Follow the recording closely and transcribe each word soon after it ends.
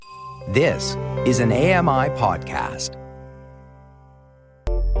This is an AMI podcast.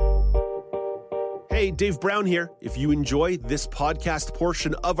 Hey, Dave Brown here. If you enjoy this podcast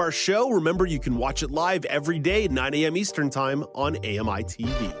portion of our show, remember you can watch it live every day at 9 a.m. Eastern Time on AMI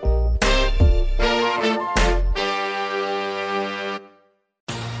TV.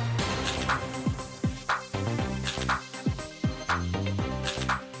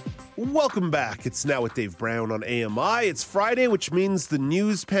 Welcome back. It's Now with Dave Brown on AMI. It's Friday, which means the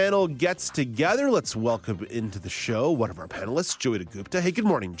news panel gets together. Let's welcome into the show one of our panelists, Joeita Gupta. Hey, good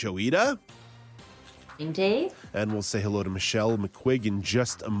morning, Joeita. Morning, Dave. And we'll say hello to Michelle McQuigg in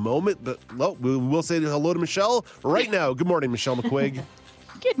just a moment. But we'll say hello to Michelle right now. Good morning, Michelle McQuigg.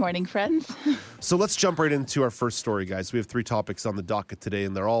 Good morning, friends. So let's jump right into our first story, guys. We have three topics on the docket today,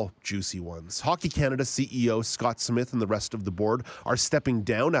 and they're all juicy ones. Hockey Canada CEO Scott Smith and the rest of the board are stepping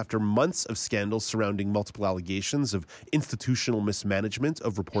down after months of scandals surrounding multiple allegations of institutional mismanagement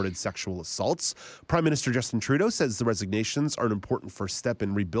of reported sexual assaults. Prime Minister Justin Trudeau says the resignations are an important first step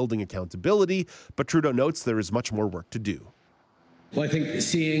in rebuilding accountability, but Trudeau notes there is much more work to do. Well, I think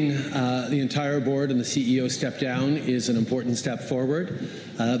seeing the entire board and the CEO step down is an important step forward,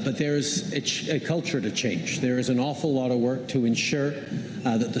 but there's a culture to change. There is an awful lot of work to ensure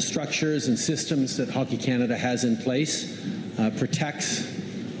that the structures and systems that Hockey Canada has in place protects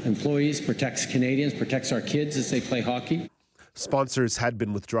employees, protects Canadians, protects our kids as they play hockey. Sponsors had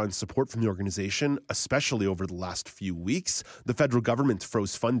been withdrawing support from the organization, especially over the last few weeks. The federal government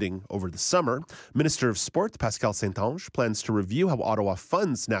froze funding over the summer. Minister of Sport, Pascal Saint-Onge, plans to review how Ottawa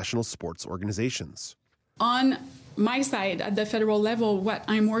funds national sports organizations. On my side, at the federal level, what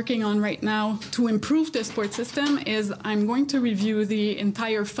I'm working on right now to improve the sports system is I'm going to review the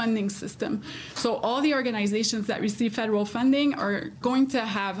entire funding system. So all the organizations that receive federal funding are going to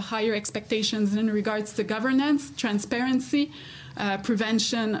have higher expectations in regards to governance, transparency,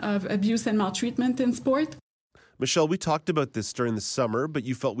 prevention of abuse and maltreatment in sport. Michelle, we talked about this during the summer, but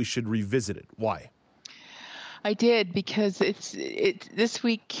you felt we should revisit it. Why? I did, because it's this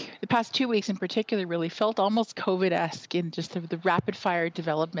week, the past 2 weeks in particular, really felt almost COVID-esque in just the rapid fire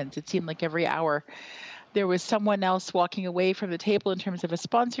developments. It seemed like every hour there was someone else walking away from the table in terms of a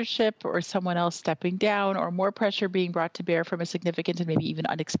sponsorship, or someone else stepping down, or more pressure being brought to bear from a significant and maybe even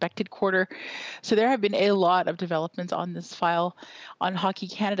unexpected quarter. So there have been a lot of developments on this file on Hockey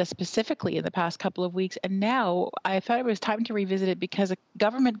Canada specifically in the past couple of weeks. And now I thought it was time to revisit it, because a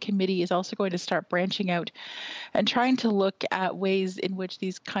government committee is also going to start branching out and trying to look at ways in which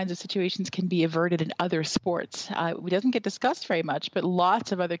these kinds of situations can be averted in other sports. It doesn't get discussed very much, but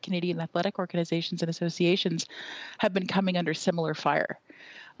lots of other Canadian athletic organizations and associations have been coming under similar fire.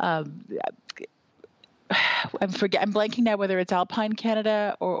 I'm blanking now whether it's Alpine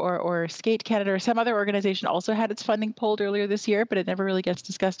Canada or Skate Canada or some other organization also had its funding pulled earlier this year, but it never really gets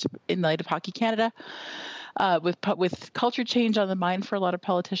discussed in light of Hockey Canada. With culture change on the mind for a lot of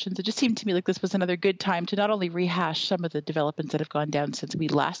politicians, it just seemed to me like this was another good time to not only rehash some of the developments that have gone down since we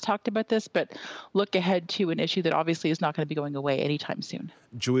last talked about this, but look ahead to an issue that obviously is not going to be going away anytime soon.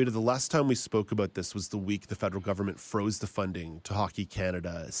 Joeita, the last time we spoke about this was the week the federal government froze the funding to Hockey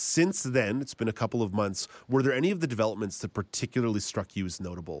Canada. Since then, it's been a couple of months. Were there any of the developments that particularly struck you as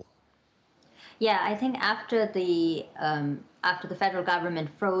notable? Yeah, I think after the federal government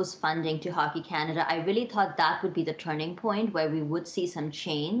froze funding to Hockey Canada, I really thought that would be the turning point where we would see some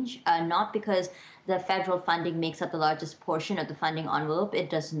change, not because the federal funding makes up the largest portion of the funding envelope. It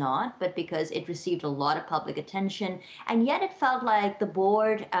does not, but because it received a lot of public attention. And yet it felt like the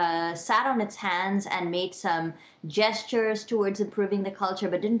board sat on its hands and made some gestures towards improving the culture,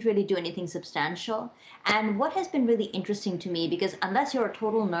 but didn't really do anything substantial. And what has been really interesting to me, because unless you're a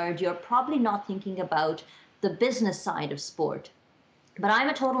total nerd, you're probably not thinking about the business side of sport. But I'm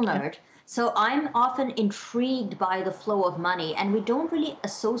a total nerd. So I'm often intrigued by the flow of money, and we don't really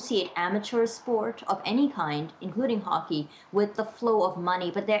associate amateur sport of any kind, including hockey, with the flow of money,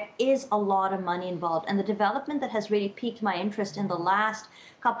 but there is a lot of money involved. And the development that has really piqued my interest in the last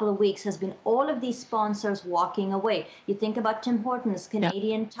couple of weeks has been all of these sponsors walking away. You think about Tim Hortons,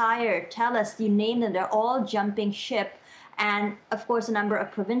 Canadian Tire, TELUS, you name them, they're all jumping ship. And of course, a number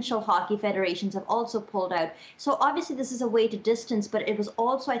of provincial hockey federations have also pulled out. So obviously this is a way to distance, but it was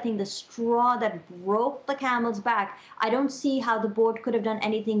also, I think, the straw that broke the camel's back. I don't see how the board could have done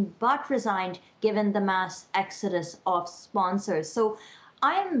anything but resigned given the mass exodus of sponsors. So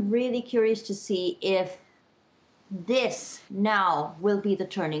I'm really curious to see if this now will be the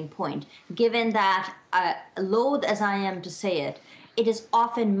turning point, given that, loath as I am to say it, it is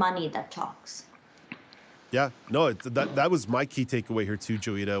often money that talks. Yeah, no, that was my key takeaway here too,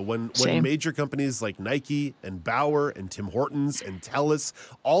 Joita. When major companies like Nike and Bauer and Tim Hortons and TELUS,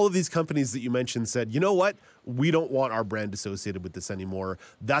 all of these companies that you mentioned said, you know what? We don't want our brand associated with this anymore.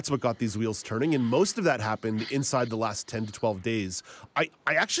 That's what got these wheels turning. And most of that happened inside the last 10 to 12 days. I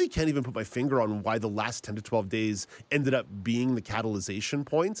actually can't even put my finger on why the last 10 to 12 days ended up being the catalyzation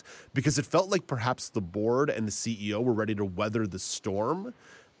point, because it felt like perhaps the board and the CEO were ready to weather the storm.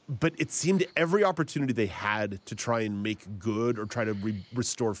 But it seemed every opportunity they had to try and make good or try to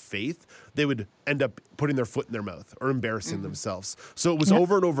restore faith, they would end up putting their foot in their mouth or embarrassing themselves. So it was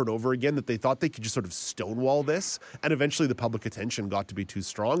over and over and over again that they thought they could just sort of stonewall this. And eventually the public attention got to be too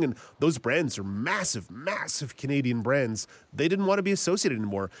strong. And those brands are massive, massive Canadian brands. They didn't want to be associated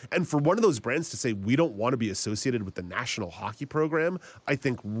anymore. And for one of those brands to say, we don't want to be associated with the National Hockey Program, I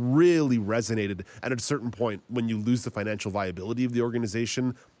think really resonated. And at a certain point, when you lose the financial viability of the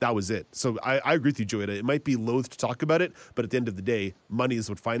organization, that was it. So I agree with you, Joita. It might be loath to talk about it, but at the end of the day, money is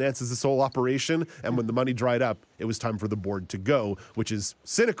what finances this whole operation. And when the money dried up, it was time for the board to go, which is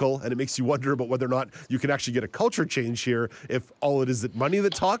cynical. And it makes you wonder about whether or not you can actually get a culture change here if all it is that money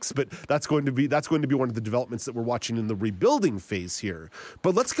that talks. But that's going to be one of the developments that we're watching in the rebuilding phase here.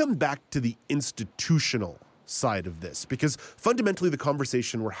 But let's come back to the institutional side of this, because fundamentally the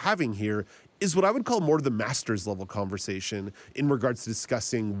conversation we're having here is what I would call more the master's level conversation in regards to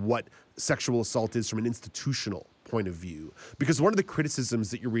discussing what sexual assault is from an institutional point of view. Because one of the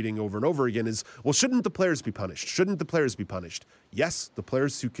criticisms that you're reading over and over again is, well, shouldn't the players be punished? Shouldn't the players be punished? Yes, the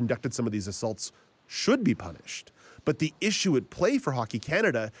players who conducted some of these assaults should be punished. But the issue at play for Hockey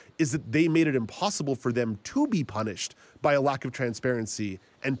Canada is that they made it impossible for them to be punished by a lack of transparency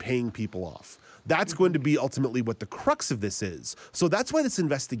and paying people off. That's going to be ultimately what the crux of this is. So that's why this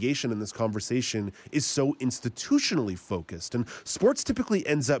investigation and this conversation is so institutionally focused. And sports typically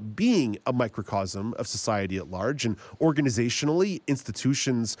ends up being a microcosm of society at large. And organizationally,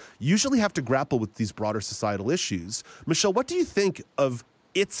 institutions usually have to grapple with these broader societal issues. Michelle, what do you think of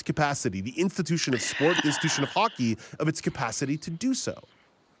its capacity, the institution of sport, the institution of hockey, of its capacity to do so?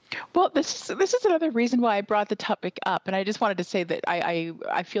 Well, this is another reason why I brought the topic up, and I just wanted to say that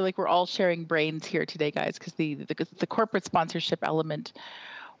I feel like we're all sharing brains here today, guys, because the corporate sponsorship element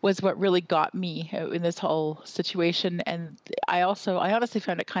was what really got me in this whole situation. And I honestly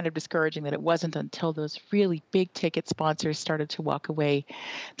found it kind of discouraging that it wasn't until those really big ticket sponsors started to walk away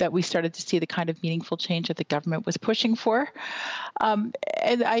that we started to see the kind of meaningful change that the government was pushing for. And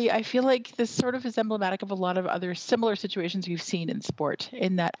I feel like this sort of is emblematic of a lot of other similar situations we've seen in sport,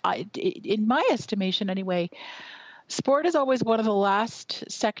 in that, in my estimation anyway, sport is always one of the last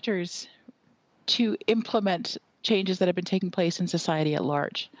sectors to implement changes that have been taking place in society at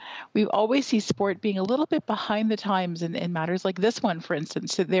large. We always see sport being a little bit behind the times in matters like this one, for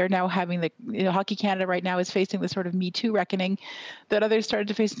instance. So they're now having Hockey Canada right now is facing the sort of Me Too reckoning that others started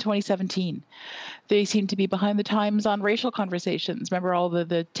to face in 2017. They seem to be behind the times on racial conversations. Remember all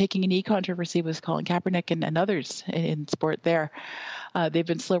the taking a knee controversy with Colin Kaepernick and others in sport there. They've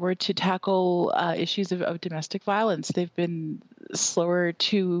been slower to tackle issues of domestic violence. They've been slower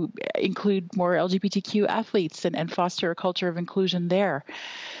to include more LGBTQ athletes and foster a culture of inclusion there.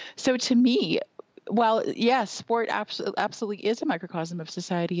 So to me, while yes, sport absolutely is a microcosm of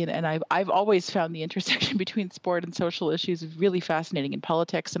society, and I've always found the intersection between sport and social issues really fascinating, in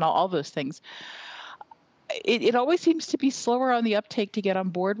politics and all those things. It always seems to be slower on the uptake to get on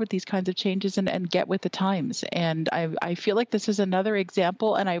board with these kinds of changes and get with the times. And I feel like this is another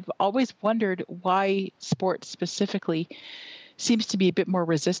example, and I've always wondered why sport specifically seems to be a bit more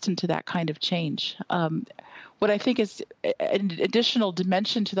resistant to that kind of change. What I think is an additional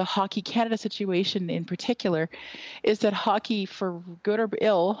dimension to the Hockey Canada situation in particular is that hockey, for good or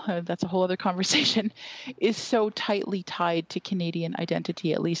ill, that's a whole other conversation, is so tightly tied to Canadian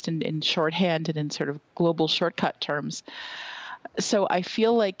identity, at least in shorthand and in sort of global shortcut terms. So I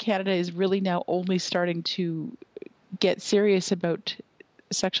feel like Canada is really now only starting to get serious about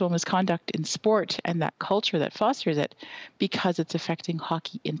sexual misconduct in sport and that culture that fosters it, because it's affecting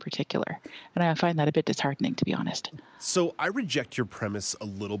hockey in particular. And I find that a bit disheartening, to be honest. So I reject your premise a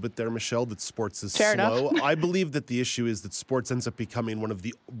little bit there, Michelle, that sports is Fair slow. enough. I believe that the issue is that sports ends up becoming one of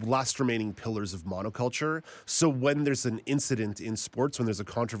the last remaining pillars of monoculture. So when there's an incident in sports, when there's a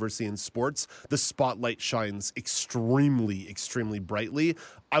controversy in sports, the spotlight shines extremely, extremely brightly.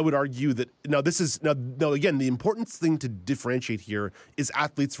 I would argue that again, the important thing to differentiate here is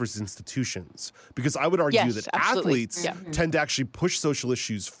athletes versus institutions, because I would argue that absolutely. athletes tend to actually push social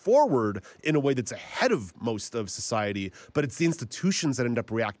issues forward in a way that's ahead of most of society, but it's the institutions that end up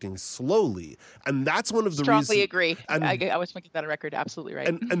reacting slowly. And that's one of the reasons. Strongly agree. And I was making that a record. Absolutely right.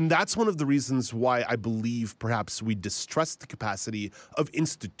 And that's one of the reasons why I believe perhaps we distrust the capacity of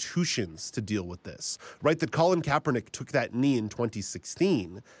institutions to deal with this, right? That Colin Kaepernick took that knee in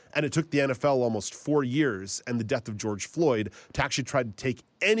 2016, and it took the NFL almost 4 years and the death of George Floyd to actually try to take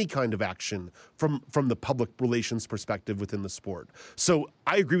any kind of action from the public relations perspective within the sport. So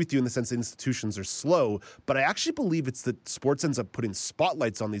I agree with you in the sense that institutions are slow, but I actually believe it's that sports ends up putting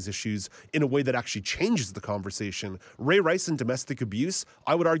spotlights on these issues in a way that actually changes the conversation. Ray Rice and domestic abuse,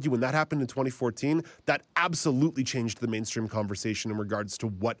 I would argue when that happened in 2014, that absolutely changed the mainstream conversation in regards to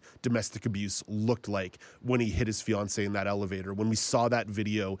what domestic abuse looked like when he hit his fiancée in that elevator. When we saw that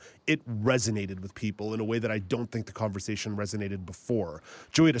video, it resonated with people in a way that I don't think the conversation resonated before.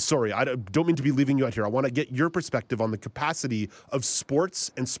 Joita, sorry, I don't mean to be leaving you out here. I want to get your perspective on the capacity of sports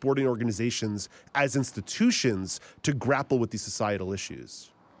and sporting organizations as institutions to grapple with these societal issues.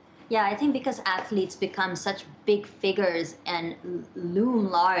 Yeah, I think because athletes become such big figures and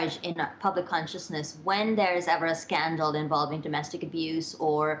loom large in public consciousness, when there is ever a scandal involving domestic abuse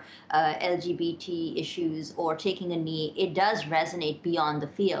or LGBT issues or taking a knee, it does resonate beyond the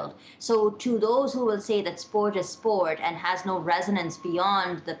field. So to those who will say that sport is sport and has no resonance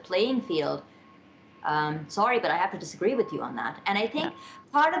beyond the playing field, sorry, but I have to disagree with you on that. And I think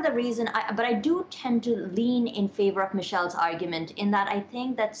part of the reason, I do tend to lean in favor of Michelle's argument in that I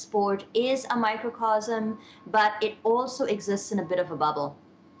think that sport is a microcosm, but it also exists in a bit of a bubble.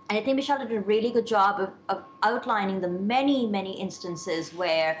 And I think Michelle did a really good job of outlining the many, many instances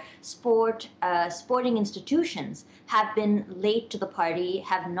where sporting institutions have been late to the party,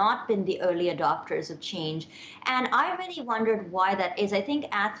 have not been the early adopters of change. And I really wondered why that is. I think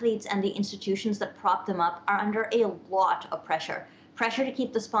athletes and the institutions that prop them up are under a lot of pressure. Pressure to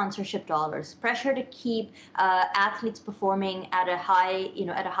keep the sponsorship dollars, pressure to keep athletes performing at a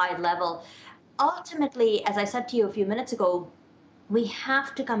high level. Ultimately, as I said to you a few minutes ago, we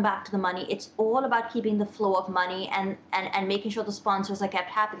have to come back to the money. It's all about keeping the flow of money and making sure the sponsors are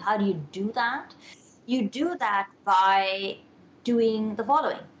kept happy. How do you do that? You do that by doing the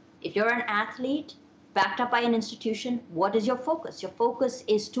following. If you're an athlete backed up by an institution, what is your focus? Your focus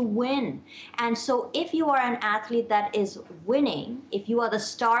is to win. And so if you are an athlete that is winning, if you are the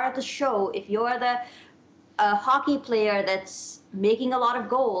star of the show, if you're the hockey player that's making a lot of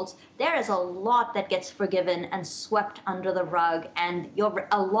goals, there is a lot that gets forgiven and swept under the rug, and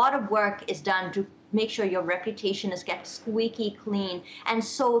a lot of work is done to make sure your reputation is kept squeaky clean. And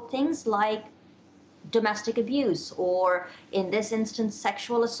so things like domestic abuse, or in this instance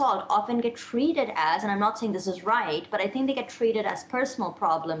sexual assault, often get treated as, and I'm not saying this is right, but I think they get treated as personal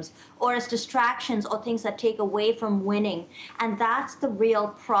problems or as distractions or things that take away from winning. And that's the real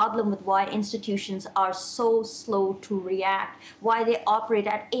problem with why institutions are so slow to react, why they operate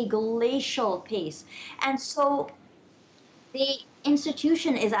at a glacial pace. And so the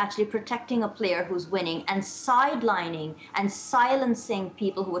institution is actually protecting a player who's winning and sidelining and silencing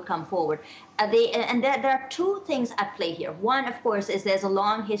people who would come forward. There are two things at play here. One, of course, is there's a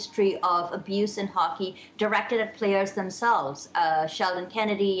long history of abuse in hockey directed at players themselves. Sheldon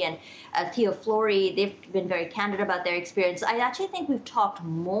Kennedy and Theo Fleury, they've been very candid about their experience. I actually think we've talked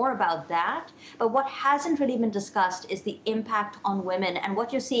more about that, but what hasn't really been discussed is the impact on women. And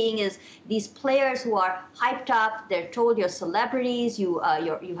what you're seeing is these players who are hyped up, they're told you're celebrities, you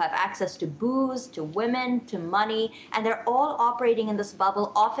have access to booze, to women, to money, and they're all operating in this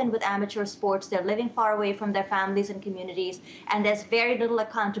bubble, often with amateur sports. They're living far away from their families and communities, and there's very little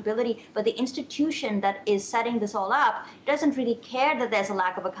accountability. But the institution that is setting this all up doesn't really care that there's a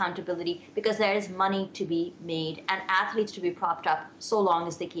lack of accountability, because there is money to be made and athletes to be propped up so long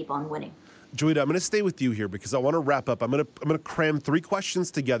as they keep on winning. Joita, I'm going to stay with you here because I want to wrap up. I'm going to cram three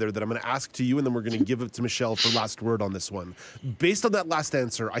questions together that I'm going to ask to you, and then we're going to give it to Michelle for last word on this one. Based on that last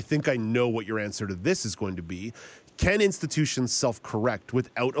answer, I think I know what your answer to this is going to be. Can institutions self-correct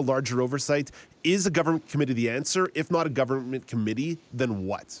without a larger oversight? Is a government committee the answer? If not a government committee, then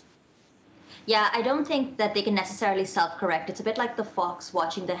what? Yeah, I don't think that they can necessarily self-correct. It's a bit like the fox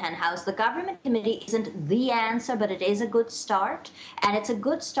watching the hen house. The government committee isn't the answer, but it is a good start. And it's a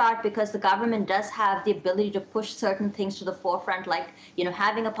good start because the government does have the ability to push certain things to the forefront, like,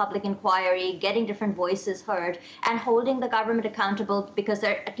 having a public inquiry, getting different voices heard, and holding the government accountable, because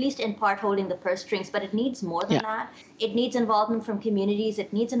they're at least in part holding the purse strings, but it needs more than that. It needs involvement from communities.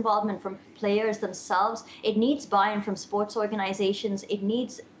 It needs involvement from players themselves. It needs buy-in from sports organizations. It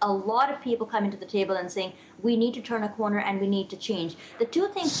needs a lot of people coming to the table and saying, we need to turn a corner and we need to change. The two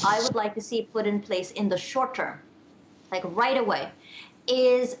things I would like to see put in place in the short term, like right away,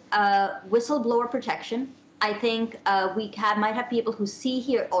 is whistleblower protection. I think might have people who see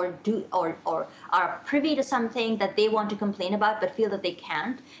here or are privy to something that they want to complain about but feel that they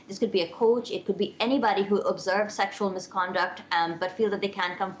can't. This could be a coach. It could be anybody who observes sexual misconduct but feel that they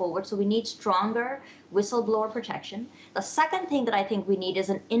can't come forward. So we need stronger whistleblower protection. The second thing that I think we need is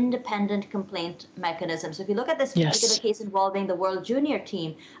an independent complaint mechanism. So if you look at this particular case involving the World Junior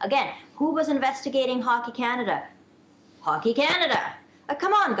team, again, who was investigating Hockey Canada? Hockey Canada.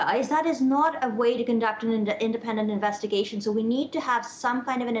 Come on, guys, that is not a way to conduct an independent investigation. So we need to have some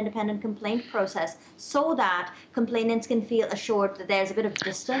kind of an independent complaint process so that complainants can feel assured that there's a bit of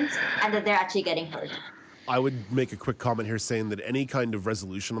distance and that they're actually getting heard. I would make a quick comment here saying that any kind of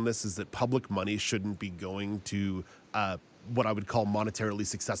resolution on this is that public money shouldn't be going to what I would call monetarily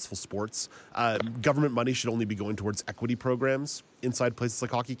successful sports. Government money should only be going towards equity programs inside places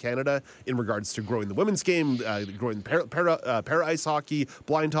like Hockey Canada in regards to growing the women's game, growing para ice hockey,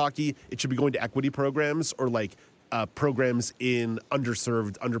 blind hockey. It should be going to equity programs or like programs in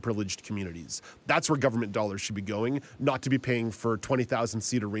underserved, underprivileged communities. That's where government dollars should be going, not to be paying for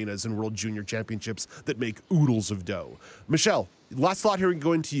 20,000-seat arenas and World Junior Championships that make oodles of dough. Michelle, last thought here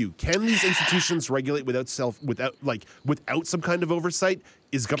going to you. Can these institutions regulate without some kind of oversight?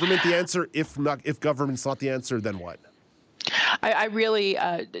 Is government the answer? If government's not the answer, then what? I really,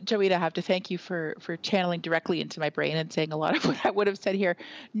 Joita, have to thank you for channeling directly into my brain and saying a lot of what I would have said here.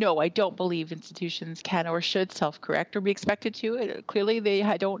 No, I don't believe institutions can or should self-correct or be expected to. Clearly,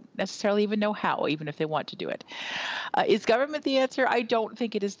 I don't necessarily even know how, even if they want to do it. Is government the answer? I don't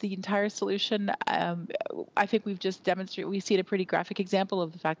think it is the entire solution. I think we've just demonstrated, we see a pretty graphic example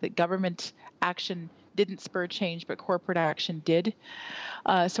of the fact that government action didn't spur change, but corporate action did.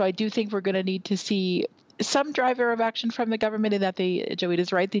 So I do think we're going to need to see some driver of action from the government in that Joey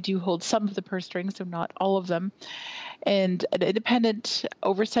is right, they do hold some of the purse strings, so not all of them. And an independent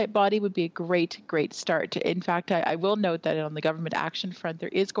oversight body would be a great start. In fact, I will note that on the government action front, there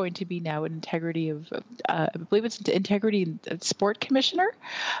is going to be now an integrity of, I believe it's integrity sport commissioner.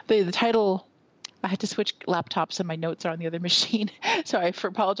 The title, I had to switch laptops and my notes are on the other machine. So I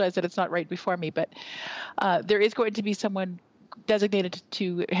apologize that it's not right before me, but there is going to be someone designated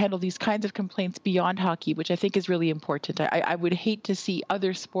to handle these kinds of complaints beyond hockey, which I think is really important. I would hate to see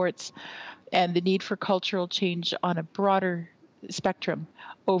other sports and the need for cultural change on a broader spectrum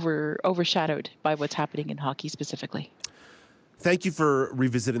overshadowed by what's happening in hockey specifically. Thank you for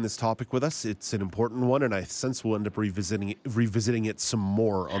revisiting this topic with us. It's an important one, and I sense we'll end up revisiting it some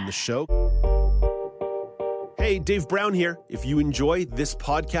more on the show. Hey, Dave Brown here. If you enjoy this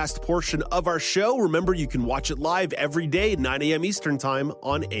podcast portion of our show, remember you can watch it live every day at 9 a.m. Eastern Time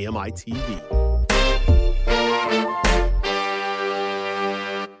on AMI TV.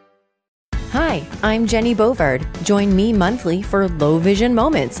 Hi, I'm Jenny Bovard. Join me monthly for Low Vision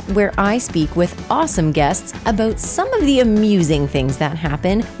Moments, where I speak with awesome guests about some of the amusing things that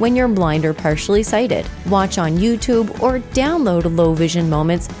happen when you're blind or partially sighted. Watch on YouTube or download Low Vision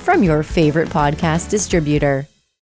Moments from your favorite podcast distributor.